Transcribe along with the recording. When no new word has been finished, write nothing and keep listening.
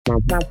Big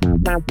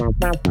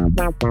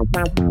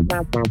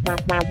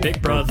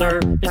brother,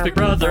 it's big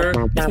brother,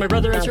 it's my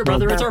brother, it's your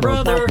brother, it's our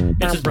brother,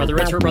 it's his brother,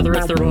 it's her brother,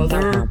 it's their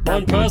brother,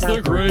 on past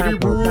the gravy,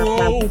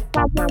 bro.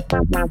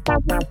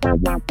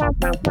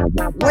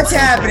 What's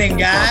happening,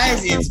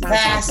 guys? It's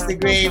Past the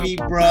Gravy,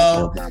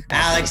 bro.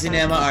 Alex and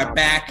Emma are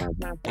back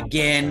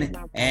again,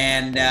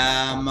 and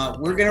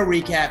we're going to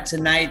recap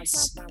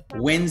tonight's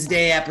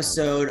Wednesday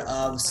episode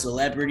of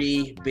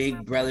Celebrity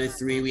Big Brother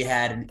 3. We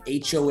had an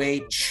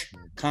HOH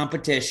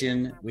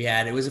competition.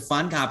 It was a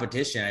fun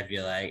competition, I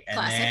feel like. And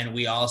Classic. then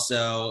we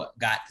also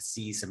got to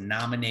see some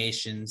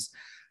nominations.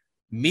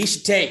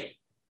 Misha Tate,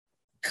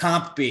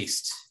 Comp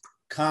Beast.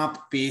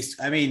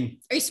 I mean,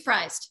 Are you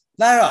surprised?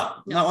 not at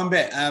all. No. Not one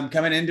bit.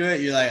 Coming into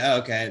it, you're like, oh,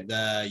 okay,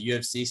 the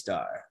UFC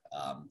star.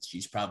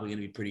 She's probably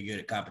going to be pretty good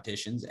at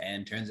competitions.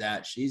 And turns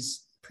out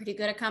she's Pretty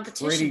good at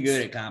competitions. pretty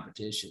good at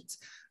competitions.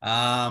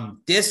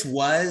 This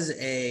was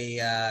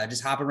a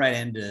just hopping right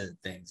into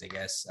things, I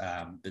guess.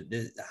 But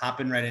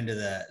hopping right into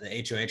the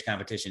HOH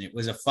competition. It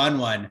was a fun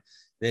one.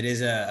 That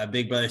is a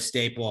Big Brother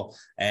staple,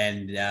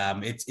 and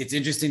it's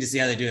interesting to see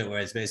how they do it. Where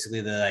it's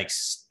basically the like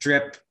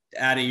strip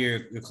out of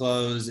your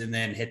clothes and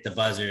then hit the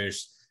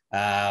buzzers.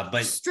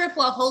 But strip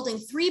while holding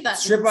three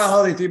buttons. Strip while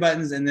holding three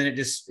buttons, and then it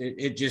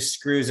just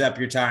screws up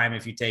your time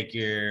if you take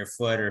your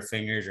foot or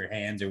fingers or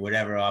hands or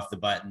whatever off the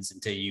buttons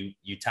until you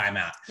time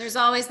out. There's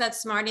always that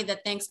smarty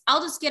that thinks, I'll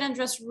just get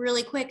undressed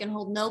really quick and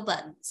hold no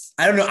buttons.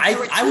 I don't know. There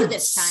were I two would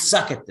this time.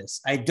 suck at this.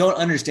 I don't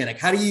understand. Like,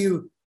 how do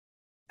you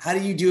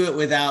do it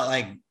without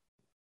like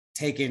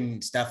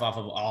taking stuff off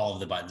of all of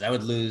the buttons? I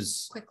would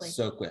lose Quickly.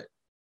 so quick.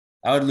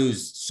 I would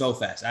lose so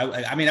fast.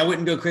 I mean, I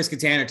wouldn't go Chris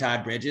Kattan or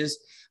Todd Bridges,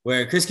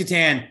 where Chris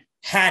Kattan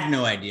had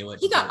no idea what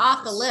He to got do off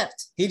with the this.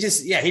 lift.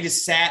 He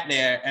just sat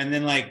there and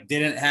then like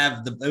didn't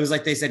have it was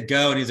like they said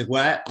go and he's like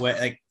what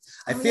like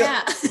I feel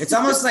it's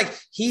almost like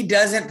he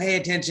doesn't pay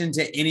attention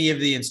to any of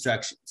the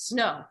instructions.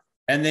 No.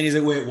 And then he's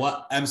like, wait,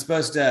 what? I'm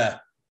supposed to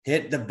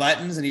hit the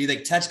buttons, and he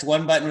like touched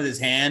one button with his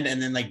hand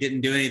and then like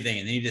didn't do anything,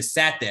 and then he just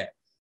sat there.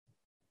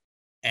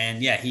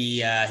 And yeah,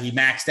 he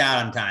maxed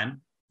out on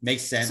time.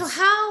 Makes sense. So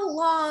how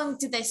long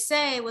did they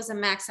say was a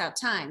max out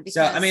time? Because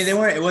So I mean,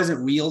 it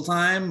wasn't real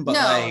time, but No.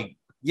 like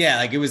yeah,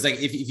 like it was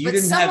like if you But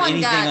didn't have someone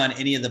anything got on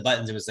any of the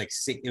buttons, it was like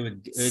it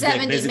would be 70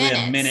 like basically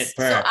minutes. a minute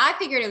per. So I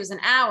figured it was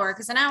an hour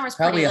because an hour is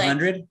Probably pretty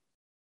 100.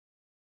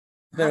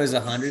 I thought it was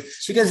 100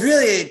 because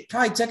really it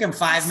probably took him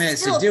 5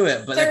 minutes to Still do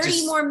it, but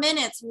 30 more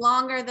minutes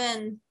longer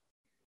than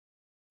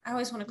I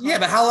always want to call yeah, it.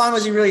 but how long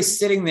was he really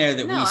sitting there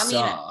that No, we I mean,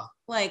 saw?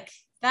 like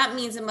that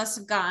means he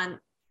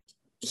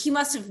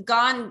must have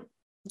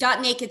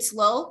got naked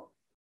slow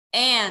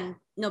and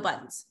no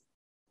buttons.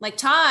 Like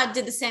Todd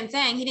did the same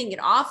thing. He didn't get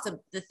off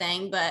the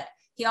thing, but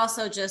he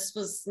also just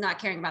was not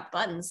caring about the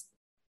buttons.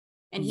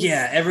 And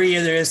Yeah, every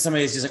year there is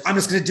somebody who's just like, I'm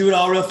just going to do it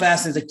all real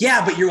fast. And it's like,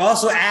 yeah, but you're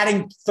also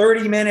adding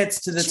 30 minutes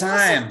to the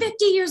time.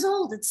 50 years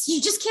old.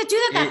 You just can't do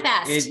that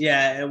fast.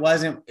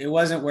 It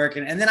wasn't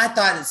working. And then I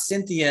thought that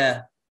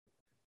Cynthia,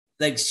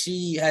 like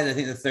she had, I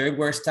think, the third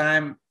worst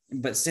time,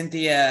 but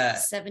Cynthia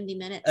 70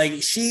 minutes.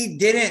 like she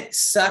didn't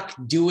suck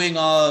doing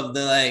all of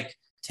the like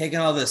taking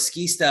all the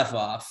ski stuff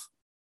off,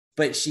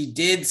 but she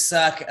did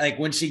suck like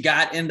when she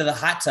got into the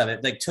hot tub.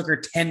 It like took her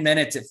 10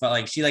 minutes. It felt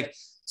like she like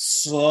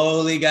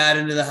slowly got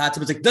into the hot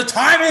tub. It's like the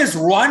time is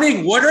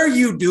running. What are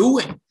you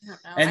doing? I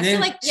don't know. And I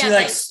then feel she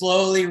like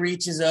slowly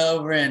reaches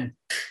over and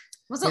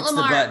wasn't hits the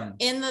Lamar button.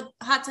 in the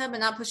hot tub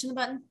and not pushing the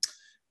button?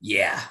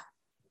 yeah,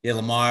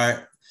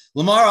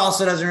 Lamar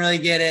also doesn't really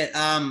get it.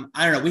 I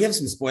don't know. We have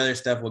some spoiler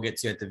stuff we'll get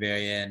to at the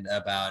very end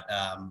about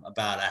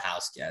a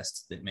house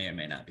guest that may or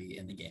may not be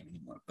in the game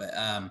anymore. But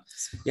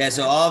yeah,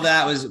 so all of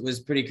that was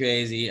pretty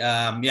crazy.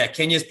 Yeah,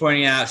 Kenya's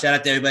pointing out, shout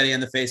out to everybody on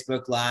the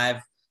Facebook Live.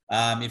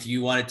 If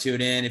you want to tune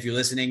in, if you're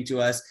listening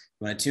to us,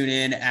 you want to tune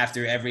in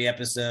after every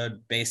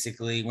episode.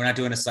 Basically, we're not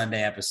doing a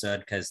Sunday episode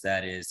because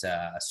that is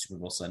a Super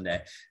Bowl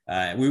Sunday.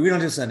 We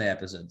don't do Sunday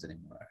episodes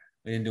anymore.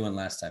 We didn't do one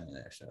last time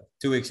either. So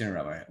 2 weeks in a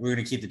row. Right? We're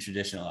going to keep the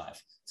tradition alive.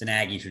 It's an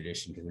Aggie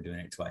tradition because we're doing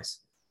it twice.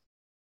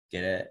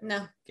 Get it?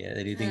 No. Get it?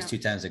 They do things No. 2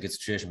 times. Like it's a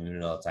tradition. We do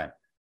it all the time.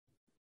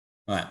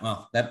 All right.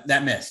 Well,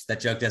 that missed. That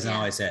joke doesn't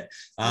always hit.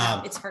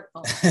 No, it's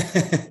hurtful.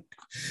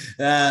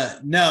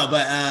 No,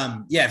 but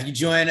yeah, if you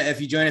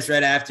join us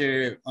right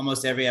after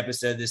almost every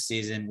episode this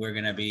season, we're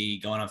going to be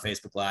going on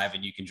Facebook Live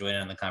and you can join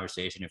in on the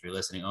conversation. If you're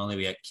listening only,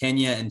 we got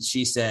Kenya, and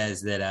she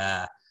says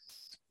that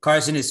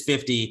Carson is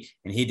 50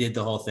 and he did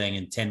the whole thing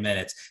in 10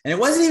 minutes. And it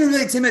wasn't even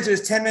really 10 minutes. It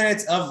was 10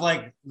 minutes of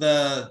like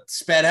the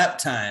sped up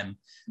time.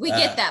 We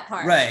get that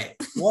part. Right.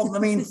 Well, I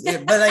mean,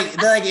 but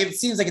it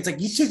seems like it's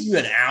like it took you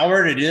an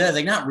hour to do that.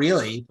 Like, not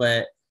really,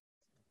 but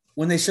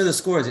when they show the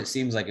scores, it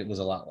seems like it was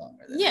a lot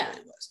longer than it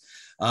really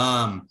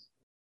was.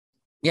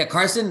 Yeah,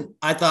 Carson,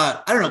 I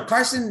don't know.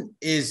 Carson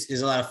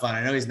is a lot of fun.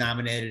 I know he's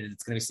nominated.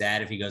 It's going to be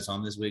sad if he goes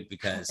home this week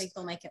because I think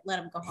they'll let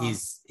him go home.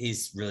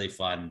 He's really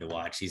fun to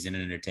watch. He's an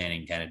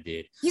entertaining kind of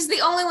dude. He's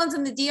the only ones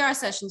in the DR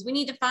sessions. We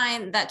need to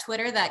find that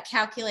Twitter that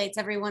calculates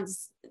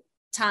everyone's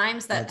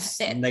times that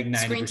like 90%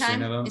 screen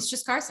time, of them. it's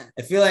just Carson.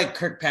 I feel like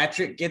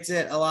Kirkpatrick gets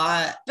it a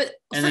lot, but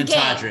and then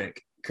Todrick.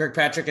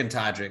 Kirkpatrick and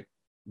Todrick,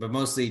 but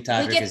mostly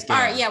Todrick is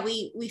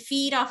game. We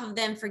feed off of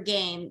them for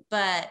game,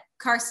 but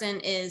Carson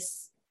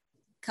is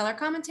color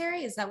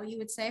commentary. Is that what you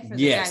would say for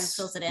the guy who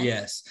fills it in?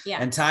 Yes. Yeah.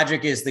 And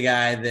Todrick is the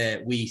guy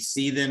that we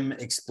see them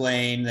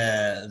explain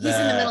the he's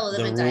in the middle of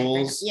the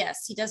rules. diagram.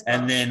 Yes, he does both.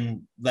 And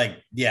then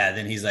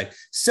then he's like,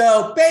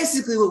 so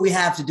basically what we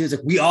have to do is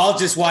like, we all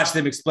just watch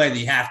them explain that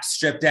you have to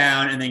strip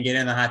down and then get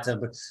in the hot tub.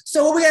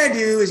 So what we got to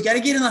do is you got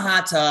to get in the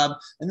hot tub,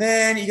 and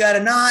then you got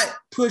to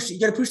push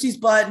these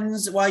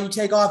buttons while you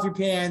take off your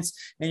pants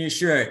and your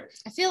shirt.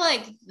 I feel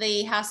like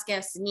the house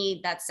guests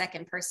need that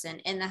second person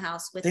in the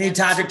house with them. They need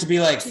Todrick to be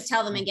like, to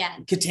tell them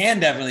again.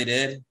 Catan definitely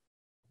did.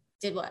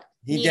 Did what?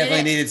 He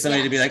definitely needed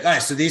somebody to be like, all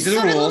right, so these are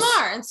the rules. So did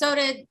Lamar, and so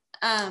did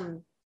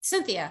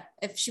Cynthia,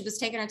 if she was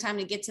taking her time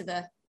to get to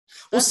the.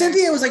 Well,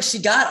 Cynthia was like, she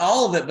got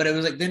all of it, but it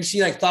was like, then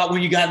she like thought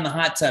when you got in the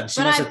hot tub,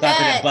 she must have thought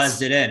that it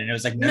buzzed it in. And it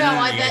was like, no,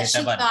 I bet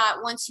she thought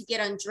once you get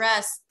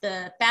undressed,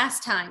 the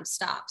fast time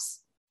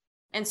stops.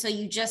 And so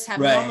you just have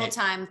normal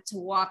time to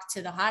walk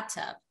to the hot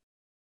tub.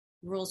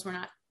 Rules were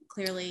not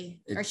clearly,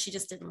 or she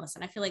just didn't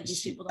listen. I feel like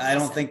these people I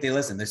don't think they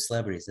listen. They're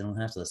celebrities. They don't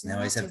have to listen. They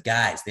always have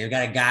guys. They've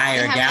got a guy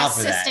or a gal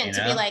for that. You know?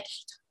 To be like,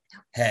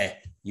 hey,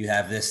 you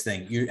have this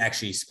thing. You're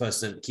actually supposed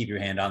to keep your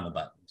hand on the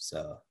button.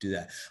 So do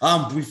that.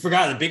 We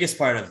forgot the biggest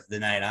part of the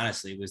night,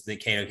 honestly, was that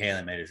Kato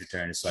Kaelin made his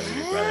return to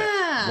Celebrity Big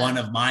Brother. One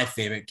of my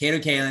favorite. Kato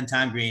Kaelin,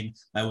 Tom Green,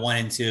 my 1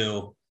 and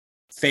 2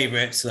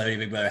 favorite Celebrity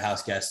Big Brother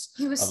house guest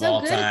of all time. He was so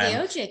good at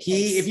the OJ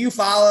case. If you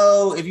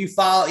follow,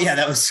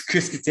 that was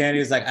Chris Kattan. He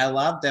was like, I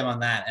loved him on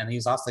that. And he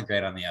was also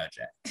great on the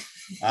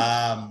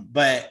OJ.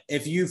 But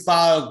if you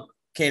follow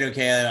Kato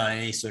Kaelin on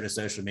any sort of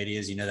social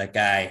medias, you know that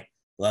guy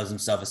loves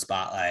himself a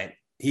spotlight.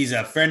 He's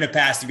a friend of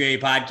Pass the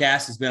Gravy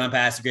podcast. He's been on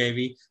Pass the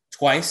Gravy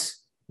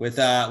twice with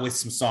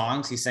some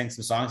songs. He sang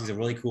some songs. He's a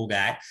really cool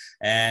guy.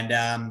 And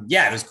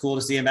it was cool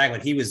to see him back,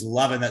 but he was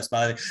loving that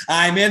spotlight.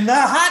 I'm in the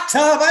hot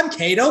tub. I'm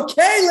Kato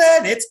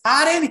Kaelin. It's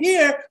hot in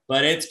here,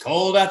 but it's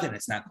cold out there.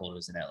 It's not cold. It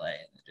was in LA,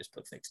 and they just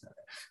put fake snow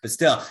there. But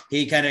still,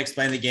 he kind of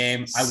explained the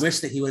game. I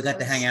wish that he would have got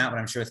to hang out, but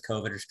I'm sure with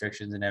COVID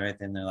restrictions and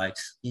everything, they're like,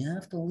 you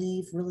have to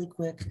leave really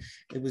quick.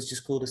 It was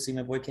just cool to see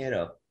my boy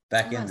Kato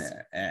back in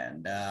there.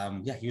 And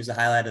he was the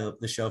highlight of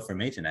the show for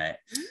me tonight.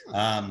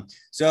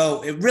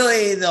 So it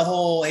really, the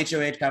whole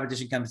HOH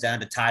competition comes down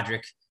to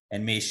Todrick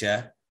and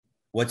Misha.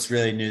 What's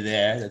really new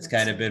there? That's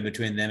kind of been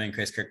between them and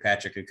Chris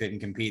Kirkpatrick, who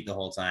couldn't compete the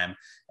whole time.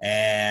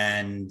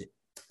 And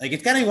like,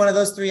 it's got to be one of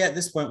those three at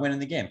this point winning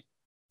the game.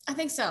 I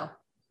think so.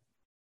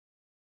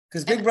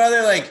 Because Big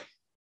Brother, like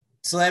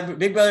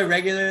Big Brother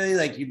regularly,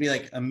 like you'd be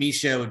like, a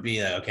Misha would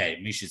be like, okay,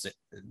 Misha's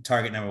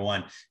target number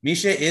 1.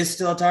 Misha is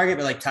still a target,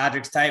 but like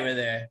Todrick's tight with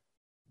her.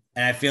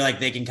 And I feel like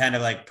they can kind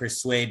of like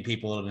persuade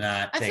people to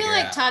not take her out.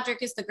 I feel like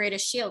Todrick is the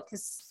greatest shield,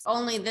 because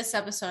only this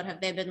episode have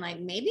they been like,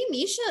 maybe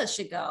Misha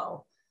should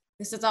go.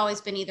 Because it's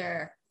always been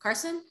either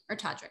Carson or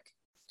Todrick.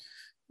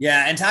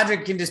 Yeah, and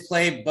Todrick can just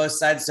play both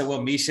sides so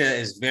well. Misha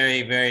is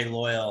very, very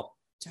loyal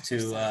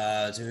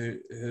to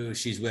who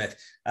she's with.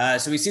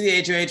 So we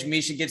see the HOH,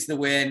 Misha gets the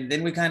win.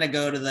 Then we kind of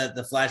go to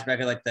the flashback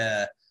of like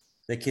the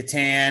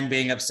Catan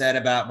being upset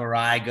about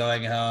Mariah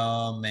going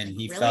home, and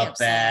he really felt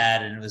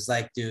bad, and it was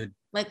like, dude,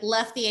 like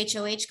left the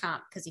HOH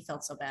comp because he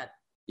felt so bad.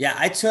 Yeah,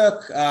 I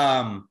took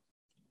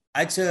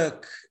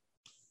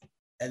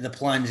the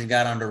plunge and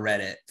got onto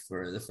Reddit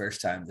for the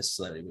first time this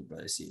Celebrity Big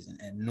Brother season.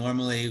 And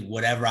normally,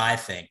 whatever I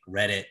think,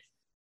 Reddit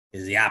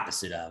is the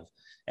opposite of.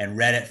 And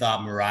Reddit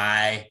thought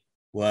Mariah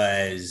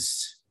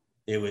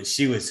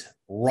she was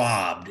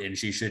robbed, and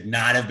she should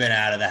not have been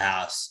out of the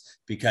house,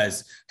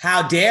 because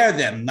how dare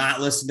them not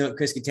listen to what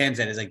Chris Kattan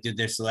said. It's like, dude,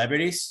 they're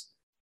celebrities.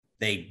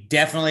 They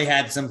definitely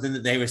had something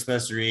that they were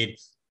supposed to read.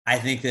 I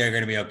think they're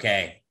going to be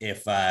okay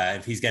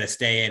if he's got to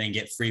stay in and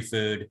get free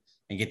food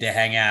and get to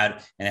hang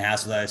out in a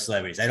house with other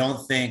celebrities. I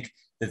don't think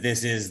that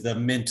this is the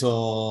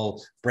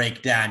mental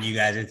breakdown you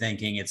guys are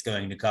thinking it's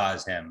going to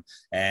cause him.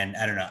 And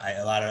I don't know.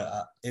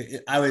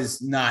 I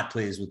was not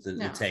pleased with the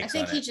takes. I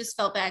think he just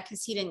felt bad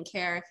because he didn't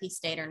care if he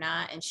stayed or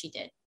not, and she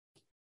did.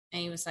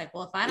 And he was like,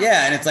 "Well, if I don't."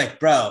 Yeah, and it's like,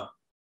 bro,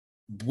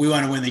 we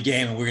want to win the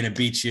game, and we're going to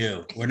beat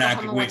you. We're not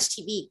going to watch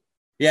TV.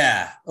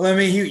 Yeah, well, I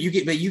mean,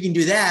 you can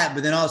do that,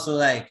 but then also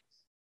like,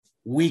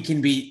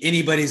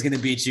 anybody's going to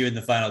beat you in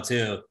the final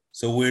 2.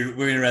 So we're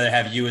going to rather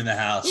have you in the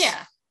house.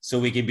 Yeah. So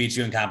we can beat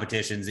you in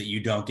competitions that you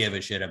don't give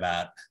a shit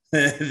about,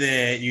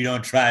 that you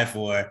don't try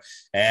for.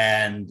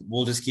 And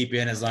we'll just keep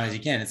you in as long as you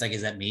can. It's like,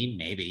 is that mean?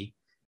 Maybe.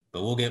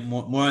 But we'll get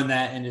more on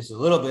that in just a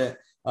little bit.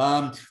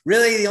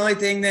 Really, the only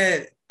thing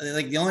that,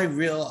 like, the only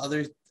real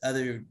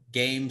other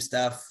game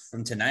stuff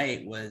from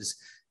tonight was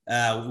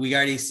we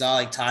already saw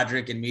like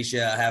Todrick and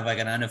Misha have like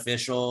an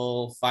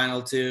unofficial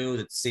final 2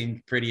 that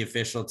seemed pretty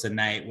official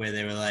tonight, where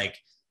they were like,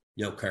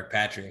 yo,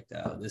 Kirkpatrick,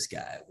 though, this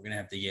guy, we're going to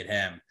have to get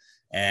him.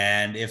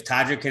 And if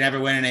Todrick can ever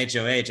win an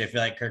HOH, I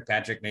feel like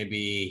Kirkpatrick may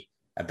be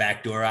a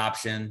backdoor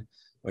option.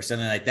 or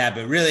something like that.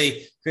 But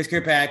really, Chris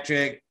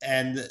Kirkpatrick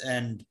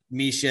and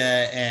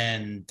Misha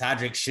and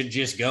Todrick should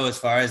just go as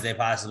far as they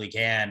possibly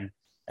can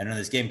and run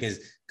this game, because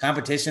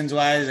competitions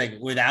wise, like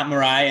without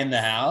Mariah in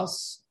the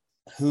house,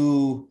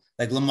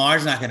 like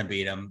Lamar's not going to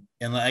beat him.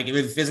 And like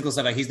with physical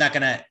stuff, like he's not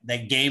going to,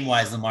 like game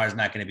wise, Lamar's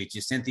not going to beat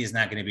you. Cynthia's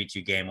not going to beat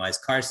you game wise.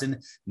 Carson,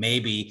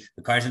 maybe,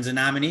 but Carson's a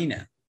nominee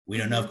now. We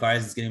don't know if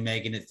Carson's going to be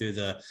making it through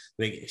the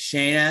week.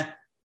 Shayna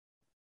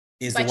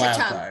is the wild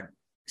card.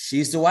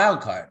 She's the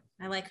wild card.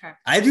 I like her.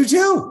 I do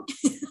too.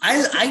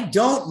 I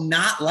don't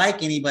not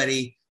like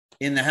anybody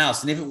in the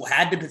house. And if I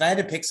had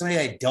to pick somebody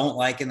I don't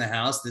like in the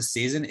house this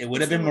season, it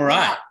would have been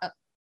Mariah.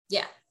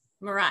 Yeah.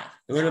 Mariah.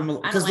 It would have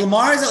been, because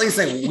Lamar is at least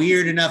like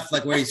weird enough,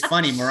 like where he's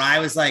funny.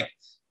 Mariah was like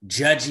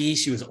judgy.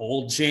 She was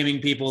old shaming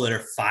people that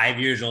are 5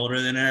 years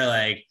older than her.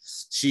 Like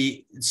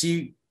she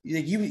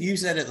like you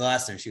said it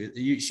last time.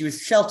 She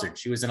was sheltered.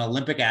 She was an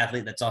Olympic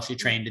athlete. That's all she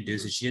trained to do.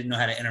 So she didn't know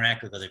how to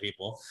interact with other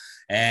people.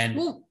 And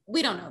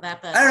we don't know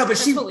that, but I don't know. But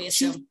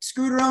she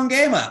screwed her own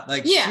game up.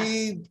 Like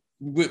hey,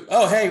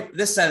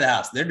 this side of the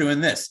house, they're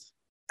doing this.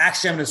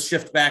 Actually, I'm going to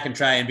shift back and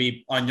try and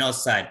be on your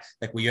side.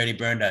 Like we already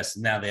burned us.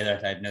 Now the other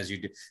side knows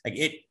you do. Like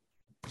it.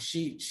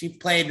 She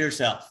played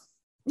herself.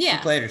 Yeah,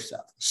 she played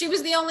herself. She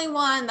was the only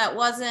one that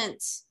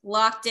wasn't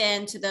locked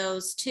into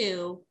those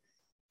two,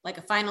 like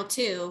a final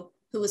two,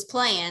 who was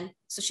playing,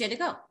 so she had to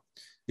go.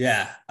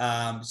 Yeah.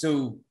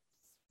 So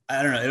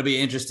I don't know. It'll be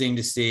interesting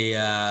to see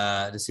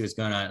what's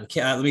going on.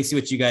 Let me see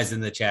what you guys in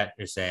the chat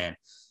are saying.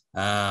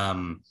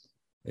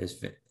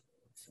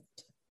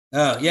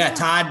 Oh yeah,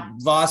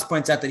 Todd Voss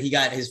points out that he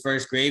got his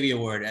first Gravy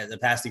Award at the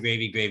Pass the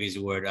Gravies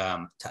Award.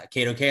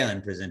 Kato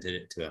Kalin presented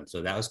it to him,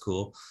 so that was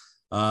cool.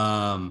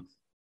 Todd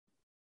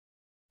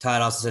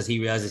also says he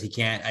realizes he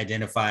can't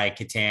identify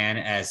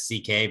Catan as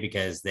CK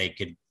because they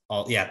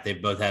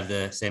both have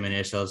the same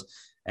initials.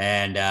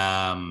 And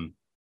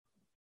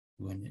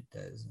when it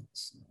doesn't,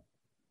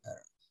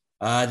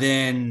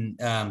 then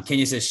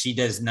Kenya says she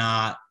does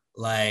not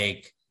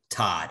like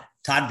Todd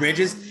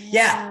Bridges.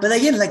 Yeah, but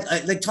again,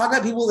 like talk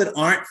about people that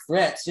aren't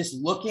threats. Just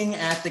looking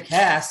at the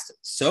cast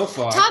so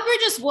far, Todd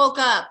Bridges woke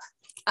up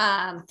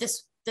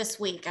this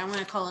week. I'm going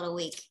to call it a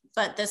week.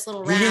 But this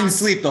little round. He didn't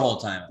sleep the whole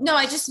time. No,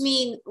 I just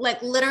mean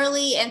like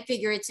literally and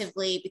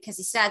figuratively, because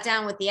he sat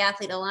down with the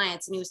Athlete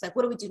Alliance and he was like,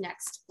 what do we do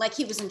next? Like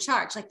he was in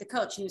charge, like the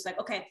coach. He was like,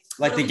 okay.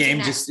 Like the game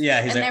just, he's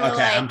and like,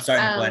 okay, I'm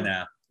starting to play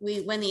now.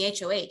 We win the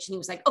HOH. And he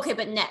was like, okay,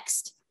 but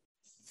next.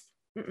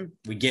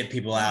 We get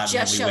people out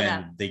and we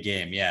win the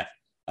game. Yeah.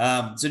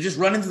 So just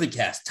run into the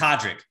cast.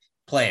 Todrick,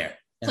 player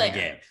in the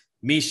game.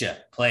 Misha,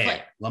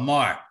 player.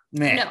 Lamar,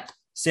 meh. No.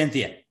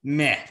 Cynthia,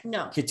 meh.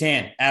 No.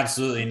 Catan,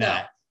 absolutely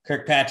not.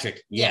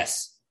 Kirkpatrick,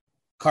 yes.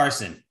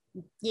 Carson,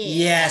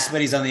 yes, but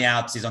he's on the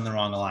outs. He's on the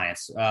wrong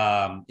alliance.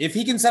 If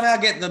he can somehow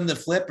get them to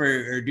flip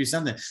or do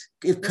something.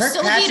 If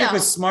Kirkpatrick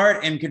was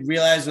smart and could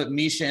realize what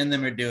Misha and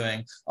them are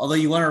doing, although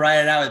you want to write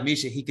it out with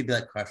Misha, he could be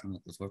like, Carson,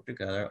 let's work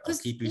together. I'll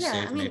keep you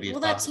safe. I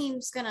mean, that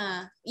team's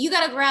you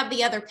got to grab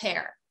the other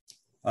pair.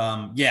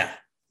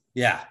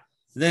 Yeah.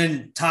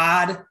 Then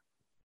Todd,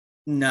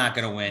 not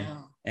going to win.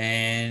 No.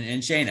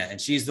 And Shayna, and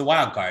she's the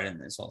wild card in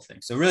this whole thing.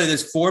 So really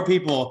there's 4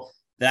 people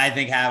that I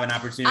think have an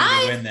opportunity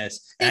to win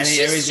this. And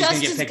she's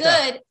just as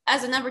good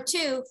as a number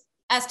 2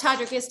 as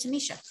Todrick is to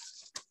Misha.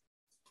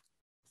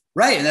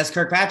 Right, and that's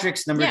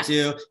Kirkpatrick's number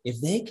 2. If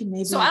they can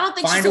maybe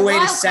find a way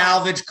to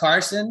salvage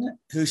Carson,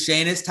 who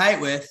Shane is tight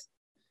with,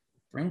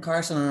 bring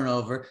Carson on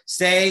over.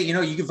 You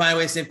can find a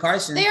way to save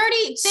Carson.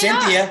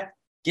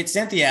 Get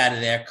Cynthia out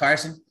of there.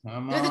 Carson,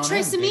 they're the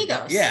Tres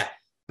Amigos. Yeah,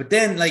 but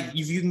then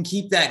if you can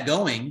keep that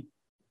going,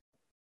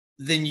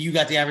 then you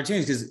got the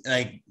opportunities because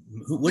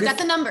What got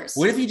the numbers?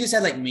 What if you just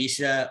had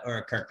Misha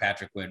or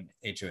Kirkpatrick win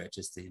HOH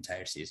just the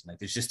entire season?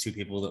 There's just 2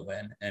 people that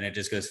win, and it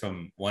just goes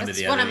from one to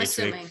the other. That's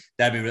what I'm assuming.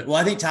 That'd be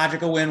I think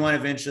Todrick will win one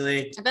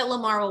eventually. I bet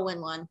Lamar will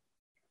win one.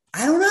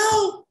 I don't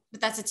know.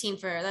 But that's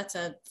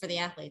for the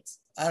athletes.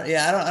 I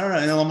don't know.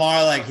 And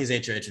Lamar, his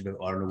HOH would be,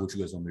 I don't know what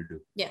you guys want me to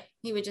do. Yeah,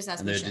 he would just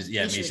ask Misha.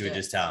 Misha would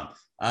just tell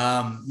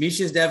him.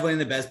 Misha's definitely in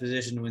the best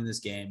position to win this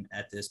game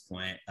at this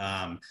point.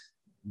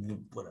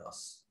 What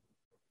else?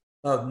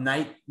 Oh,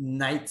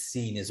 night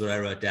scene is what I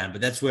wrote down, but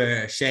that's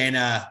where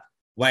Shayna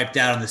wiped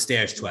out on the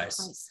stairs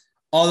twice.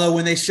 Although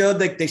when they showed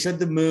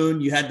the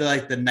moon, you had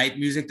the night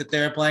music that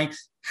they were playing.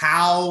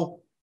 How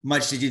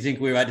much did you think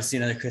we were about to see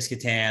another Chris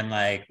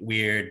Catan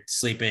weird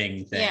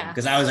sleeping thing? Yeah.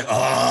 Because I was like,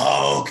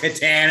 oh,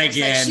 Catan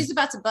again. She's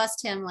about to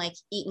bust him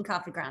eating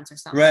coffee grounds or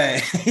something. Right.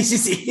 He's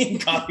just eating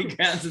coffee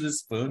grounds with a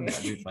spoon.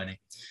 That'd be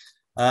funny.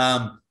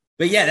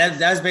 But yeah,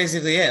 that was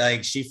basically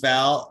it. She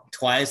fell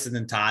twice, and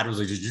then Todd was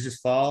like, "Did you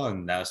just fall?"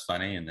 And that was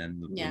funny. And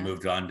then we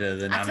moved on to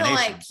the nominations.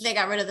 I feel like they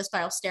got rid of the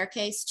spiral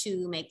staircase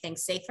to make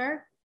things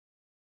safer.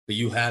 But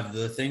you have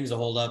the things to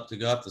hold up to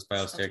go up the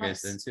spiral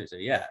staircase then too. So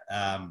yeah,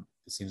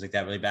 it seems like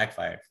that really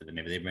backfired for them.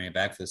 Maybe they bring it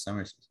back for the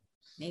summer season.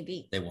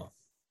 Maybe they won't.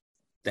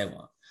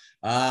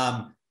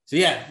 So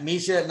yeah,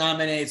 Misha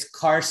nominates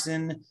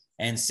Carson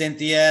and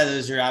Cynthia.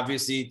 Those are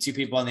obviously 2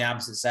 people on the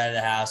opposite side of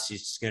the house.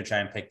 She's just going to try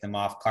and pick them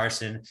off.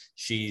 Carson,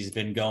 she's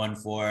been going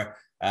for.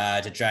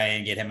 to try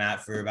and get him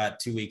out for about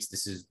 2 weeks.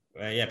 This is,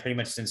 pretty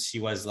much since she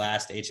was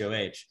last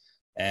HOH.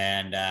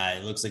 And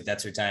it looks like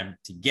that's her time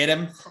to get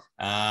him.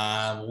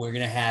 We're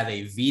going to have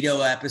a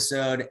veto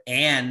episode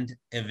and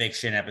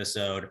eviction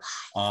episode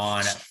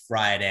on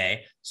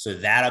Friday. So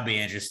that'll be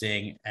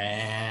interesting.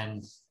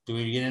 And do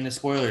we get into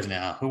spoilers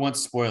now? Who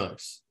wants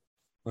spoilers?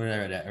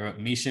 Whatever.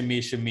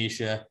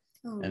 Misha.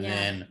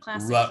 Then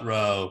classic.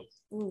 Rut-Row,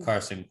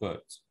 Carson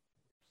quotes.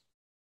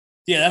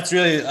 Yeah, that's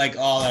really like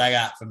all that I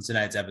got from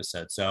tonight's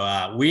episode.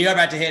 So we are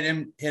about to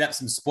hit up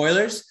some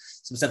spoilers,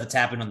 some stuff that's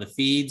happened on the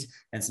feeds,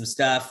 and some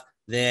stuff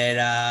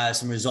that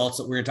some results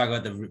that we're going to talk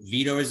about, the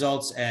veto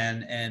results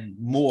and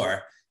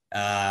more.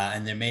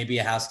 And there may be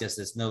a house guest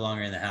that's no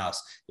longer in the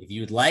house. If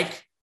you would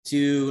like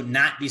to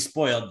not be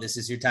spoiled, this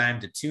is your time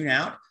to tune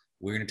out.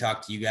 We're going to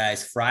talk to you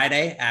guys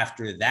Friday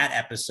after that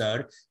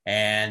episode.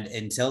 And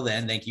until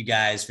then, thank you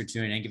guys for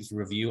tuning in. Give us a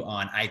review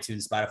on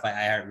iTunes, Spotify,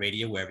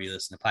 iHeartRadio, wherever you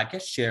listen to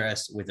podcasts. Share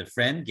us with a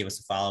friend. Give us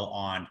a follow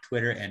on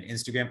Twitter and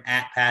Instagram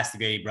at Pass the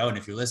Gravy Bro. And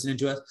if you're listening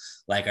to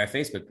us, like our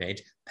Facebook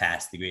page,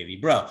 Pass the Gravy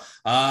Bro.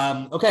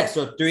 Okay,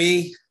 so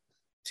 3,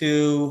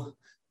 2,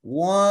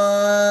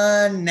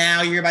 1.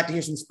 Now you're about to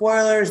hear some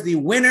spoilers. The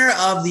winner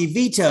of the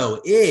veto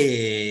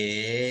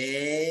is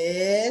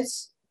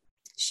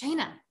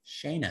Shayna,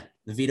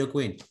 the veto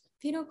queen.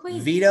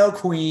 Veto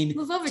queen.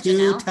 Move over,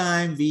 Janelle.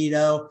 2-time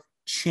veto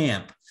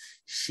champ.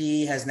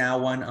 She has now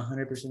won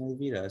 100% of the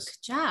vetoes.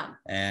 Good job.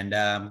 And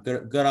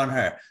good on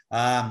her.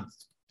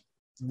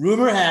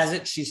 Rumor has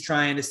it she's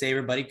trying to save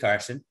her buddy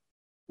Carson,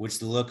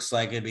 which looks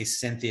like it'd be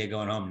Cynthia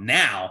going home.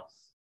 Now,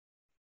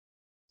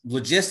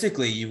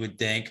 logistically, you would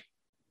think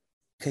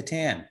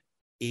Catan,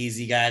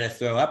 easy guy to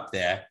throw up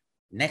there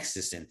next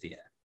to Cynthia.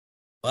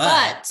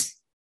 But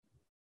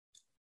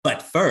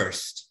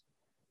first,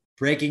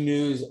 breaking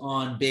news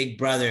on Big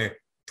Brother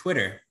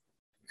Twitter,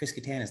 Chris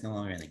Catan is no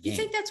longer in the game. You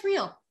think that's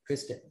real?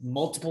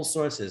 Multiple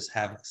sources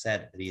have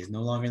said that he is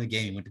no longer in the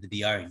game. He went to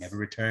the DR. He never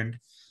returned.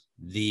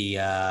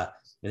 I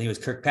think it was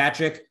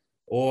Kirkpatrick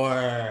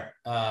or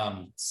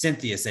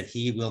Cynthia said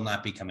he will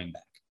not be coming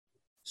back.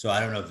 So I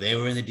don't know if they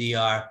were in the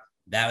DR.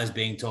 That was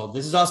being told.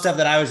 This is all stuff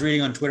that I was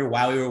reading on Twitter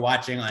while we were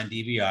watching on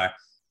DVR.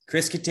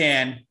 Chris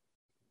Catan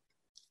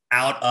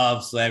out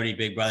of Celebrity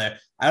Big Brother.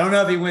 I don't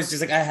know if he was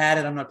just like, I had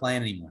it. I'm not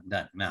playing anymore. I'm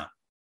done. I'm out.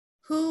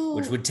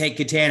 Which would take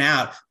Catan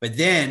out. But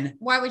then.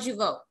 Why would you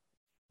vote?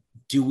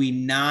 Do we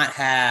not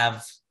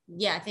have.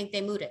 Yeah, I think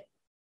they moved it.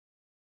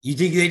 You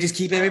think they just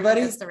keep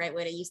everybody? That's the right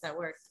way to use that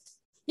word.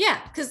 Yeah,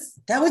 because.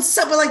 That would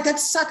suck. But like, that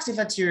sucks if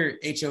that's your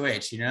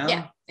HOH, you know?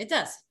 Yeah, it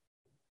does.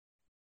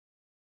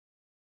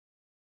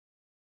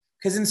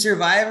 Because in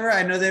Survivor,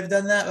 I know they've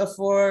done that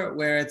before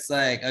where it's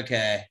like,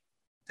 okay.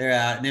 They're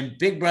out. And then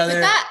Big Brother,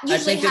 but that usually I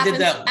think happens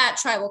they did that at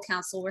tribal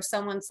council where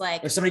someone's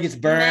like, or somebody gets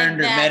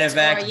burned or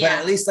medevac, yeah.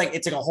 but at least like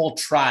it's like a whole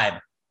tribe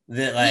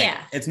that like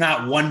it's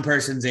not one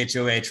person's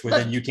HOH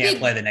where then you can't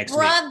play the next week.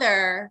 Big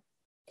Brother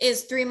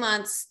is 3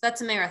 months.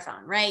 That's a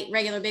marathon, right?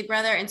 Regular Big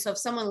Brother. And so if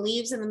someone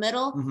leaves in the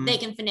middle, they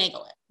can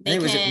finagle it. I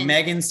think was it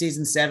Megan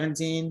season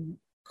 17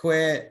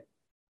 quit?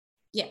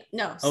 Yeah,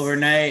 no.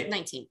 Overnight.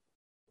 19.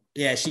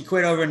 Yeah, she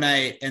quit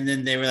overnight, and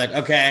then they were like,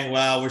 okay,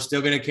 well, we're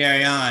still going to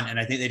carry on. And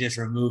I think they just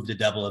removed the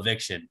double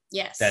eviction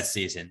that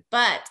season.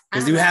 But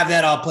because you have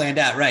that all planned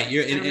out, right? I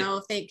don't know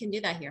if they can do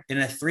that here. In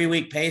a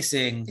 3-week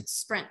pacing. It's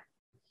sprint.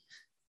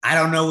 I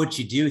don't know what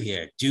you do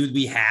here. Do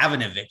we have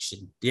an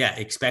eviction? Yeah,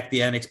 expect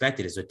the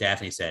unexpected is what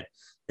Daphne said.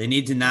 They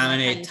need to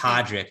nominate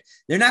Todrick.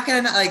 They're not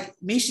going to, like,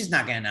 Misha's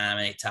not going to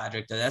nominate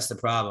Todrick, though. That's the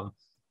problem.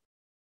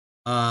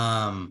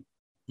 100%.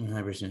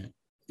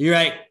 You're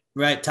right.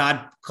 Right,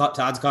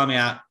 Todd's calling me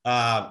out.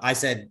 I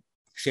said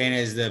Shayna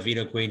is the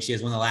veto queen. She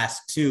has won the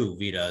last 2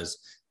 vetoes.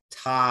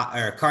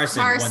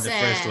 Carson won the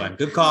first one.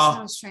 Good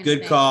call.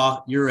 Good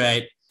call. You're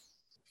right.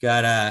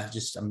 Got I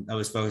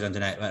was focused on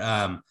tonight.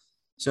 But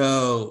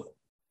so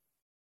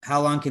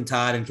how long can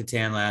Todd and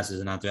Catan last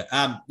is not threat.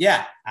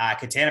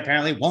 Catan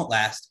apparently won't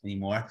last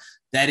anymore.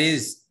 That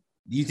is,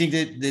 you think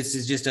that this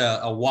is just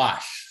a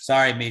wash?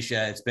 Sorry,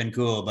 Misha, it's been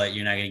cool, but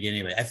you're not going to get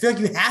anybody. I feel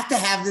like you have to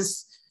have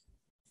this.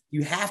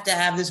 You have to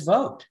have this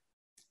vote.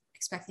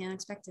 Expect the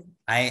unexpected.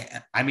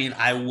 I mean,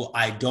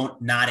 I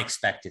don't not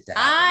expect it to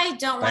happen. I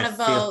don't want to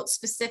vote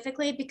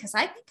specifically because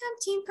I think I'm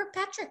Team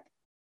Kirkpatrick.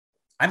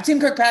 I'm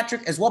Team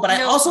Kirkpatrick as well, but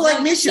I also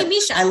like Misha.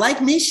 I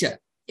like Misha.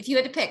 If you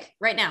had to pick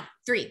right now,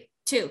 3,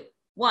 2,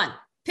 1,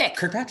 pick.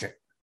 Kirkpatrick.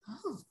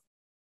 Oh.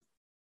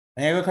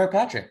 I go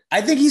Kirkpatrick.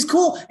 I think he's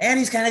cool, and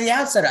he's kind of the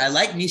outsider. I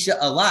like Misha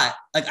a lot.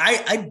 Like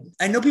I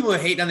know people are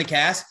hating on the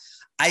cast.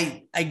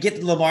 I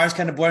get Lamar's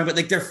kind of boring, but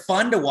like they're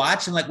fun to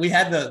watch. And like we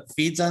had the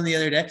feeds on the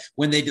other day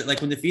when they do, like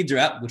when the feeds are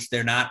up, which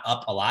they're not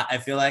up a lot. I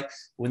feel like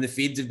when the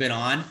feeds have been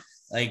on,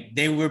 like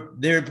they were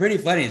pretty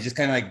funny. It's just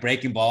kind of like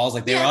breaking balls.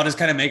 Like they were all just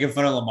kind of making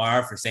fun of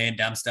Lamar for saying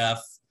dumb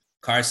stuff.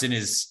 Carson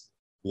is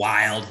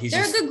wild. He's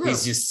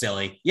just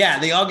silly. Yeah.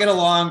 They all get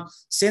along.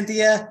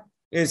 Cynthia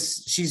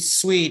she's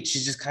sweet.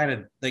 She's just kind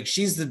of like,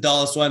 she's the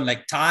dullest one.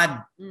 Like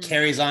Todd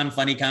carries on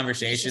funny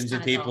conversations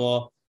with people.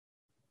 Dull.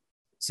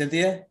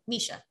 Cynthia?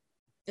 Misha.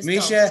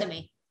 Misha, to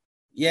me.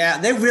 Yeah,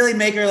 they really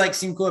make her like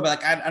seem cool, but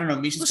like I don't know.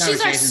 Misha's Well, she's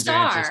our conversations are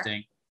star.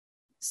 interesting.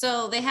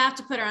 So they have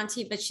to put her on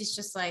TV, but she's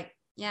just like,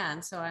 yeah.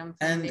 And so I'm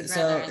playing Big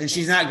Brother, And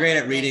she's not great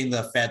at reading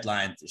the Fed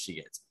lines that she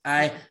gets.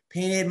 I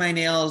painted my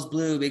nails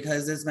blue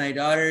because it's my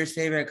daughter's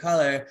favorite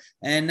color,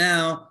 and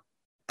now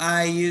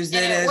I used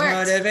it as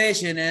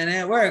motivation, and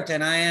it worked.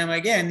 And I am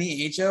again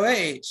the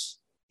HOH.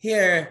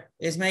 Here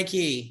is my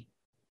key.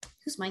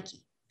 Who's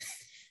Mikey?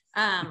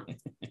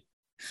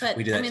 But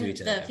we do that I mean, to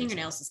each other the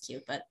fingernails is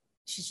cute, but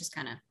she's just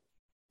kind of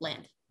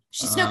bland.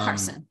 She's no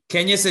Carson.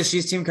 Kenya says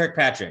she's Team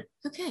Kirkpatrick.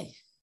 Okay,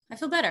 I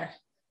feel better.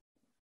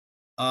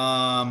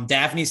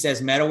 Daphne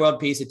says Meta World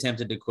Peace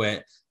attempted to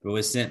quit, but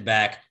was sent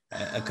back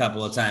a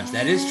couple of times.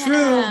 That is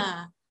true.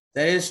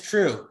 That is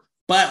true.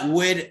 But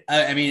would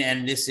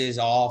and this is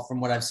all from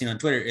what I've seen on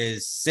Twitter,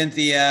 is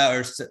Cynthia,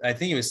 or I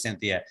think it was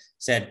Cynthia,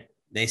 said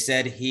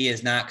he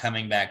is not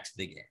coming back to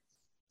the game.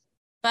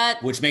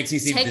 But which makes me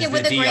think take it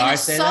with a grain of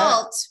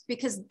salt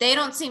because they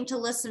don't seem to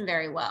listen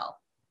very well.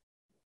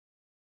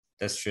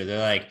 That's true. They're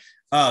like,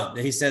 oh,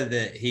 he said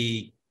that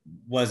he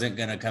wasn't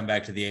going to come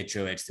back to the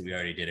HOH that we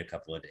already did a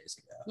couple of days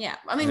ago. Yeah.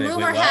 I mean,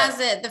 rumor has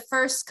it the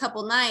first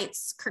couple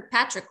nights,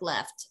 Kirkpatrick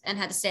left and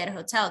had to stay at a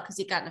hotel because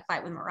he got in a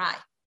fight with Mariah.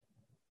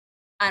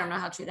 I don't know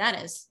how true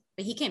that is,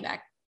 but he came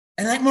back.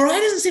 And like Mariah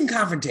doesn't seem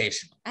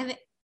confrontational. I think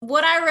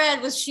what I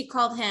read was she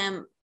called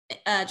him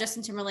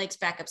Justin Timberlake's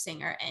backup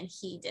singer, and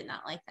he did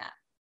not like that.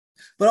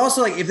 But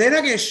also, like, if they're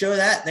not going to show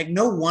that, like,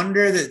 no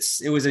wonder that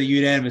it was a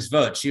unanimous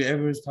vote.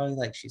 Everyone's probably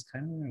like, she's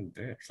kind of a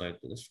bitch. Like,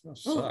 this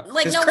sucks.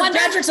 Like, no wonder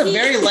Kirkpatrick's a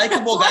very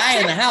likable guy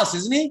in the house,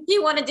 isn't he? He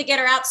wanted to get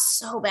her out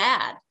so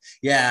bad.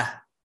 Yeah,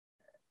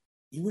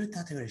 you would have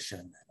thought they would have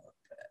shown that a little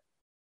bit.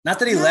 Not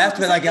that he left,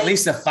 but like at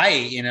least a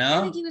fight, you know.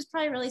 I think he was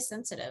probably really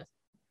sensitive,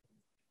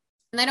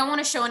 and they don't want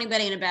to show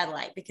anybody in a bad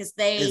light because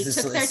they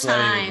took their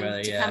time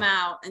to come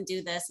out and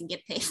do this and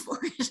get paid for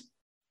it.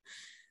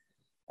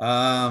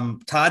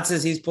 Todd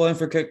says he's pulling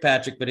for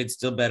Kirkpatrick, but he'd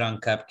still bet on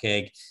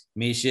Cupcake.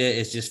 Misha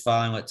is just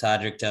following what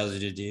Todrick tells her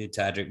to do.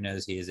 Todrick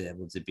knows he is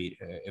able to beat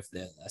her if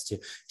they're the last two.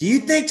 Do you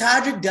think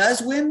Todrick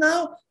does win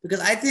though? Because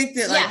I think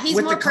that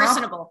he's more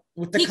personable.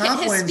 With the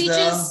comp wins, speeches,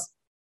 though.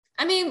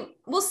 I mean,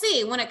 we'll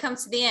see when it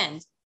comes to the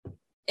end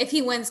if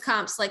he wins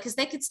comps, like because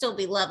they could still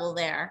be level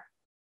there.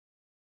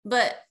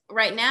 But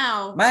right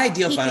now, my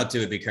ideal final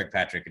two would be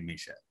Kirkpatrick and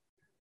Misha.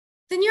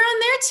 Then you're on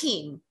their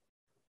team.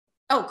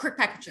 Oh,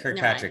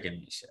 Kirkpatrick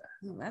and Misha.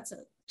 Oh, that's it.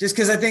 Just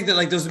because I think that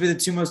like those would be the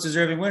two most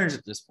deserving winners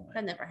at this point.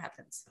 That never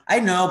happens. I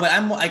know, but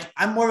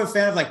I'm more of a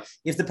fan of like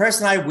if the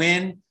person I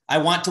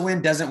want to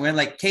win doesn't win,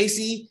 like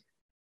Casey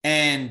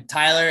and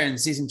Tyler in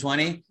season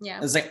 20. Yeah,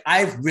 it's like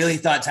I really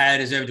thought Tyler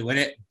deserved to win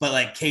it, but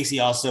like Casey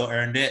also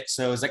earned it,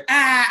 so it was like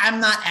I'm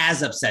not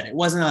as upset. It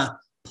wasn't a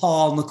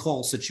Paul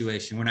Nicole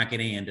situation. We're not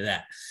getting into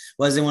that.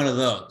 Wasn't one of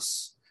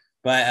those.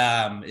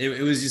 But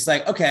it was just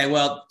like, okay,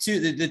 well,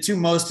 the two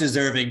most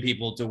deserving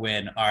people to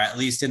win are at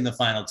least in the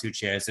final two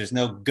chairs. There's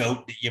no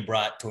goat that you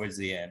brought towards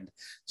the end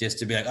just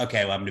to be like,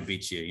 okay, well, I'm going to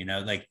beat you. You know,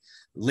 like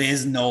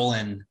Liz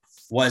Nolan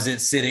wasn't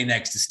sitting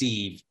next to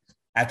Steve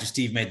after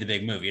Steve made the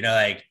big move. You know,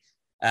 like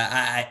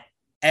I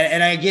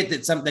get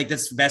that something like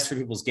that's best for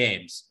people's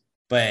games,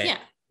 but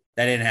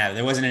that didn't happen.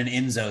 There wasn't an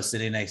Enzo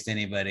sitting next to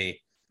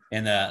anybody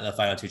in the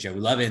final two chair.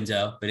 We love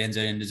Enzo, but Enzo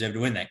didn't deserve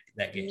to win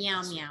that game.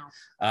 Meow,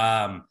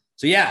 meow.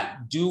 So yeah,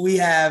 do we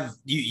have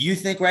you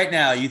think right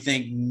now you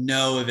think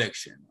no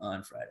eviction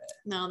on Friday?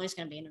 No, there's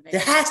gonna be an eviction.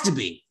 There has to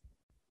be.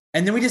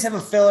 And then we just have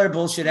a filler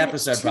bullshit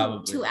episode,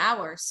 probably 2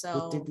 hours. So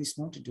what they'd be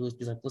smart to do is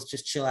be like, let's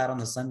just chill out on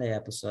the Sunday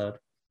episode.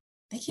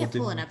 They can't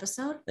pull an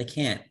episode. They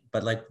can't,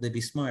 but like they'd be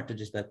smart to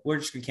just be like, we're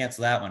just gonna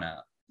cancel that one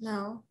out.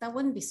 No, that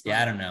wouldn't be smart.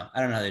 Yeah, I don't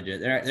know how they do it.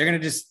 They're gonna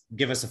just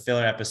give us a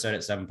filler episode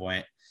at some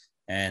point,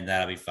 and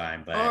that'll be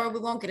fine. But or we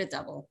won't get a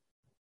double.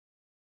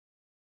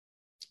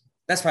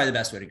 That's probably the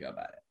best way to go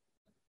about it.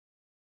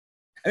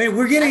 I mean,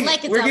 we're getting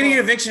an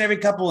eviction every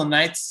couple of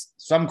nights,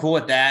 so I'm cool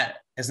with that.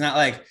 It's not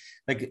like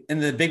in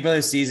the Big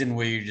Brother season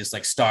where you're just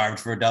like starved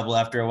for a double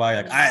after a while.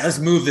 You're like, all right, let's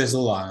move this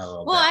along a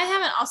little bit. Well, I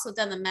haven't also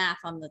done the math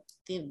on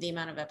the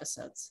amount of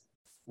episodes.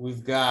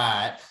 We've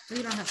got.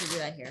 We don't have to do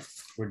that here.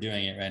 We're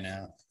doing it right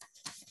now.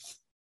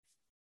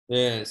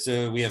 Yeah,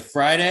 so we have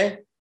Friday,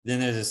 then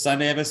there's a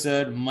Sunday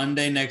episode,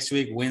 Monday next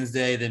week,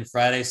 Wednesday, then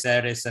Friday,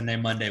 Saturday, Sunday,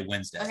 Monday,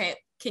 Wednesday. Okay,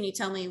 can you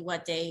tell me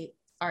what day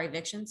are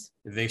evictions?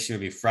 Eviction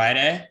would be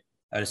Friday.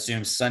 I'd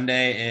assume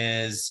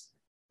Sunday is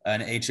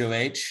an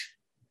HOH.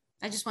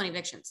 I just want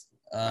evictions.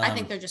 I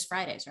think they're just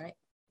Fridays, right?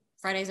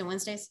 Fridays and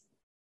Wednesdays?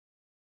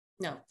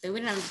 No, we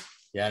didn't have.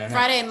 Yeah, I don't know.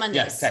 Friday and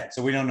Mondays. Yeah, okay.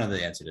 So we don't know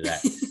the answer to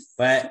that.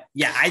 But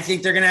yeah, I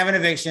think they're going to have an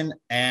eviction.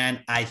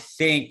 And I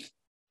think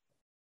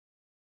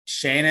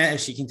Shayna, if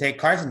she can take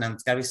Carson down,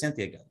 it's got to be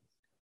Cynthia going.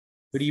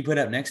 Who do you put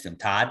up next to him?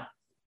 Todd?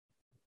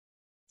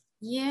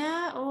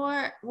 Yeah,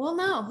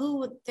 no. Who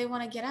would they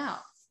want to get out?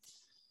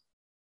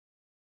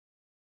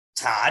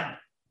 Todd?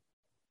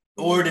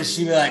 Or does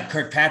she be like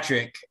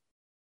Kirkpatrick?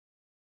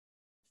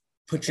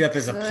 Put you up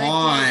as a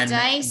pawn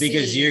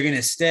because you're going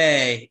to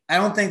stay. I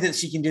don't think that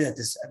she can do that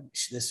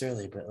this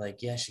early, but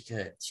like, yeah, she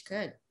could. She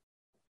could.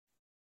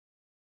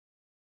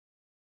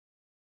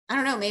 I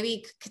don't know.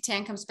 Maybe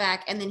Catan comes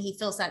back and then he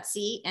fills that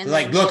seat. And they're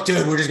like, look,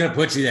 dude, we're just going to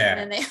put you there.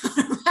 And then they put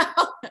him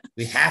out.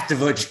 We have to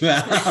vote you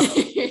out.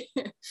 I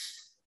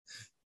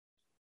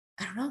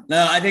don't know.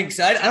 No, I think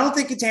so. I don't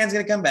think Catan's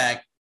going to come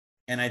back.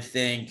 And I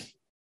think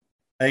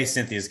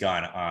Cynthia's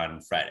gone on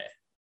Friday.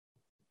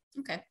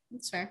 Okay,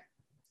 that's fair.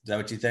 Is that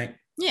what you think?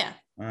 Yeah.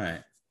 All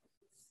right.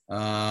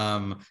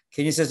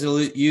 Kenya says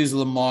to use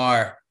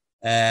Lamar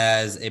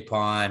as a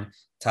pawn.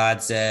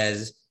 Todd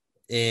says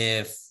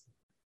if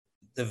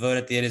the vote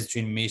at the end is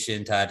between Misha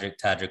and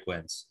Todrick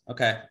wins.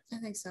 Okay. I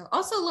think so.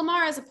 Also,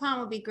 Lamar as a pawn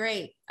would be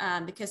great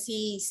because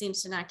he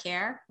seems to not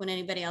care when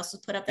anybody else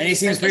would put up. And he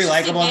seems pretty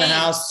likable in the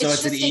house, so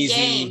it's an easy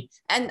game.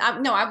 And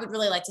no, I would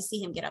really like to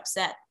see him get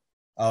upset.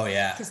 Oh,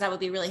 yeah. Because that would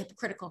be really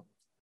hypocritical.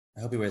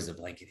 I hope he wears the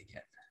blanket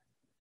again.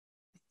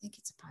 I think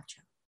it's a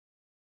poncho.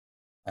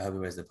 I hope he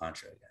wears the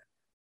poncho again.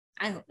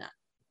 I hope not.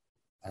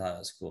 I thought it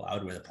was cool. I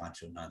would wear the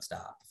poncho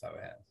nonstop if I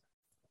were him.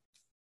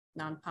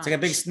 Non-poncho. It's like a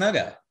big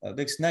snuggo, a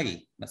big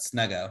snuggie, not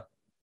snuggo.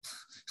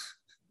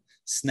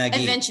 Snuggie.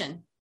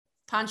 Invention.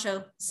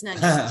 Poncho snuggie.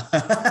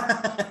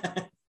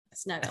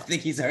 Snuggo. I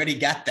think he's already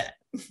got that.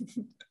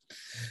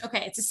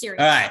 Okay, it's a series.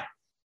 All right.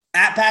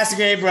 At Pastor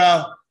Gay,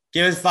 bro.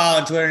 Give us a follow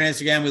on Twitter and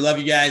Instagram. We love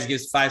you guys. Give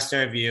us a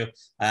 5-star review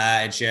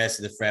and share us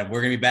with a friend.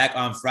 We're going to be back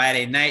on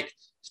Friday night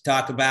to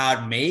talk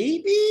about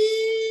maybe.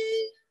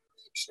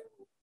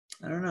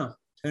 I don't know.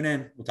 Tune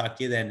in. We'll talk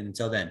to you then. And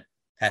until then,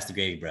 pass the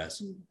gravy,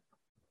 bros.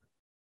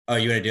 Oh,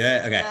 you want to do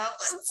it? Okay. No,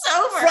 it's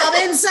over. From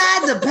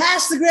inside the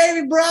Pass the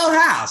Gravy Bro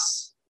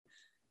house.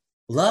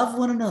 Love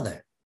one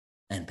another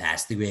and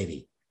pass the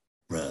gravy,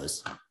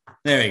 bros.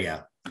 There we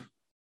go.